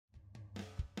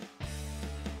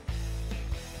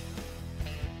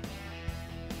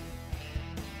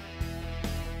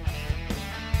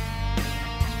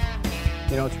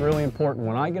You know, it's really important.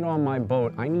 When I get on my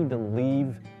boat, I need to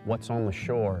leave what's on the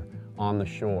shore on the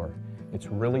shore. It's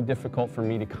really difficult for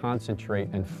me to concentrate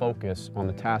and focus on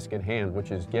the task at hand,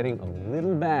 which is getting a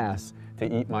little bass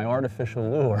to eat my artificial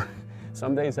lure.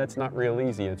 Some days that's not real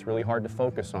easy. It's really hard to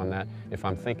focus on that if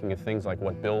I'm thinking of things like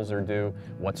what bills are due,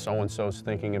 what so-and-so's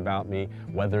thinking about me,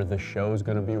 whether the show's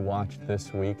gonna be watched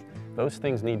this week. Those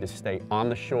things need to stay on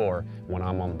the shore when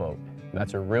I'm on the boat.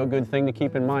 That's a real good thing to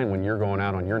keep in mind when you're going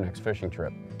out on your next fishing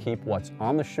trip. Keep what's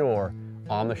on the shore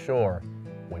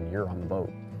when you're on the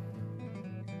boat.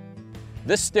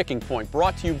 This Sticking Point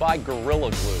brought to you by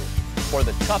Gorilla Glue for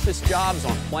the toughest jobs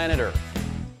on planet Earth.